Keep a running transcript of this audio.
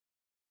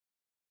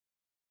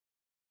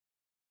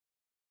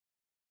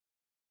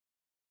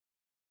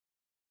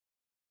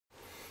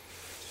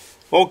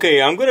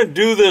Okay, I'm going to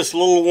do this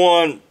little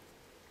one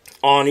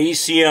on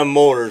ECM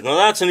motors. Now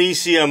that's an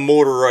ECM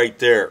motor right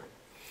there.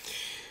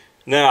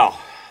 Now,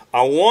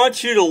 I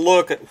want you to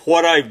look at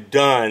what I've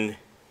done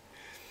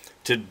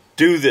to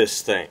do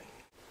this thing.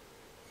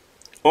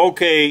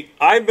 Okay,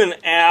 I've been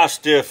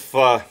asked if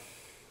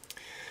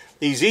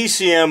these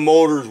ECM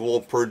motors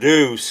will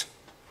produce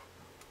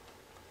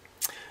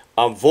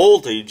a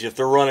voltage if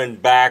they're running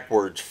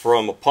backwards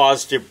from a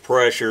positive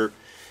pressure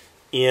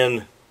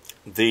in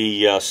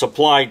the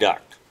supply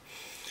duct.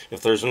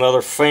 If there's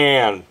another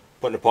fan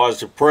putting a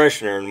positive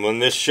pressure in, and when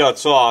this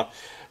shuts off,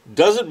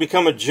 does it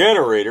become a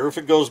generator if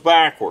it goes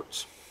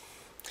backwards?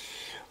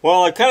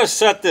 Well, I kind of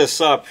set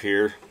this up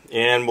here,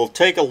 and we'll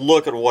take a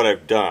look at what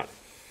I've done.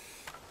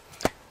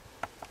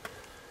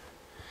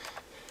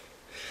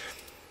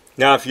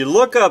 Now, if you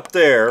look up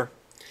there,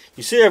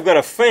 you see I've got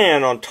a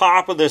fan on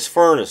top of this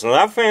furnace. Now,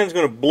 that fan's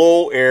going to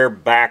blow air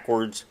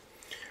backwards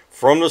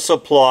from the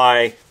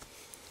supply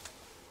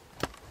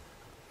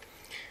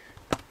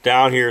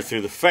down here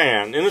through the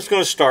fan, and it's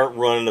going to start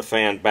running the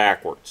fan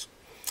backwards.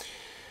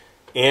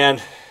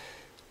 And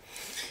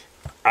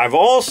I've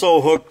also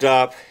hooked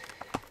up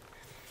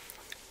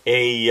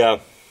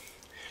a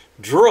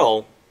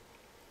drill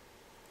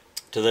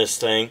to this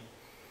thing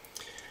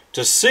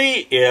to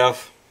see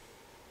if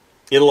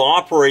it'll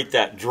operate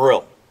that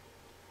drill.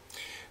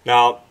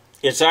 Now,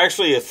 it's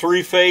actually a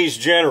three-phase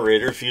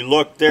generator. If you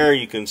look there,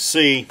 you can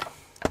see,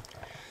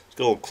 let's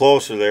go a little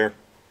closer there.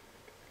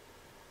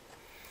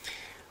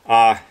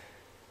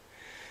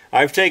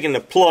 I've taken the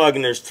plug,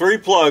 and there's 3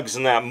 plugs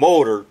in that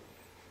motor,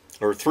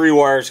 or 3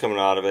 wires coming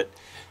out of it,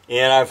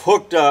 and I've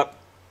hooked up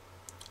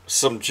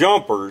some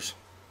jumpers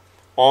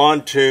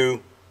onto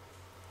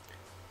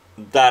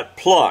that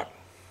plug.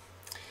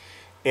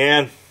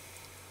 And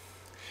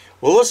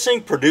will this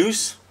thing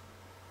produce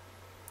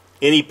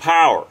any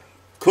power?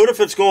 Could,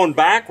 if it's going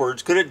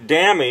backwards, could it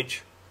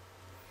damage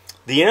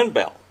the end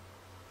bell?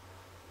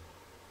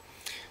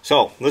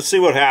 So let's see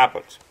what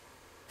happens.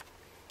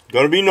 It's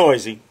going to be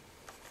noisy.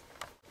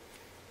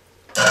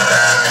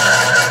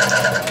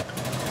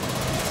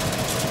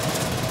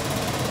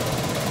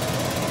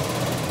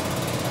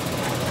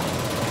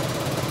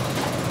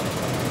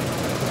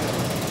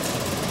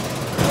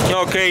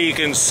 Okay, you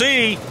can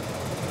see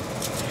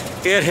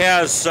it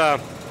has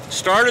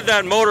started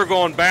that motor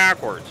going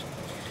backwards.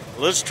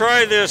 Let's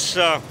try this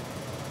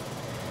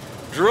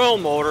drill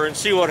motor and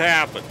see what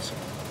happens.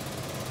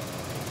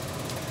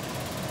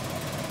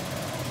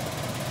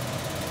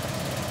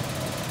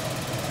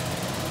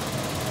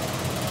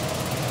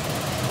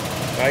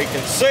 Now you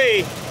can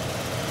see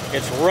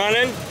it's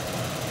running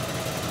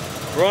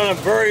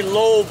very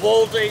low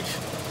voltage,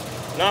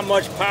 not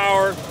much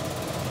power,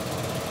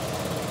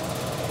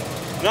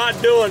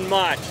 not doing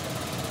much.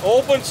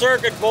 Open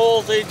circuit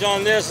voltage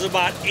on this is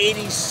about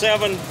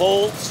 87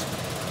 volts.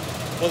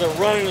 With it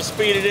running the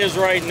speed it is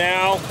right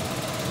now,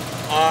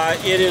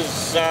 it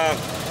is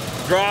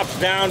drops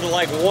down to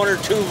like 1 or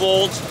 2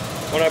 volts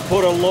when I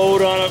put a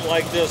load on it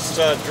like this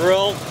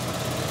drill.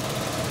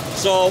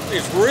 So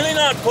it's really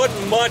not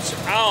putting much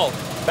out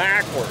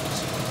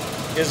backwards.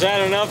 Is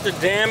that enough to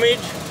damage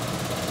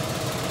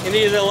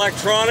any of the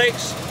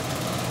electronics?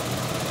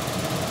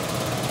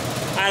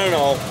 I don't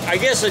know. I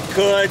guess it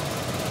could.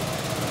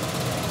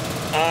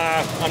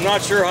 I'm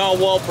not sure how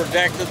well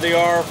protected they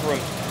are from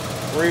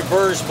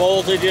reverse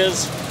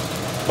voltages,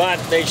 but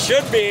they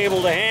should be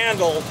able to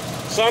handle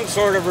some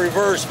sort of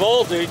reverse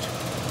voltage,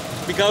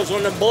 because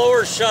when the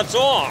blower shuts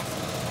off,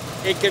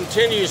 it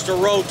continues to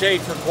rotate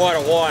for quite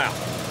a while.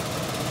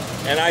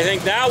 And I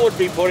think that would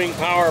be putting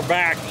power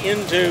back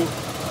into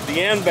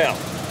the end bell.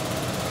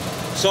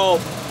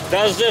 So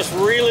does this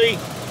really,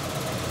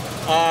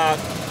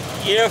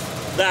 if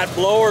that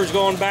blower is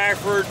going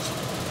backwards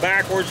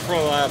from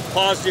a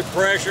positive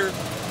pressure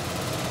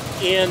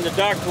in the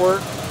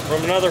ductwork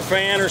from another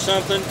fan or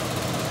something,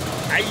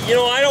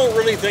 I don't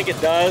really think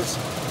it does.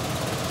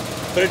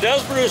 But it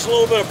does produce a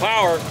little bit of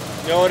power.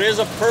 It is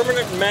a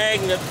permanent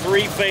magnet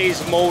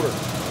 3-phase motor.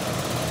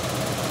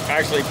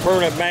 Actually,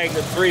 permanent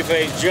magnet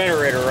 3-phase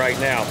generator right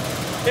now.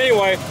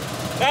 Anyway,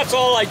 that's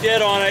all I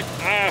did on it.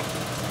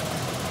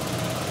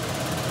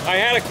 I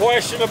had a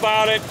question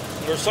about it,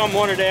 or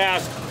someone had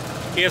asked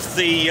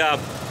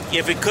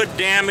if it could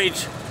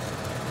damage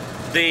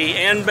the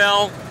end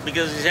bell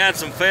because he's had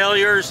some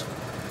failures,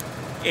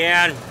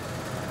 and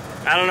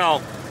I don't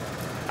know.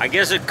 I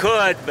guess it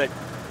could, but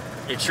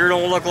it sure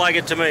don't look like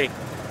it to me.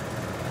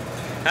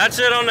 That's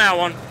it on that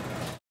one.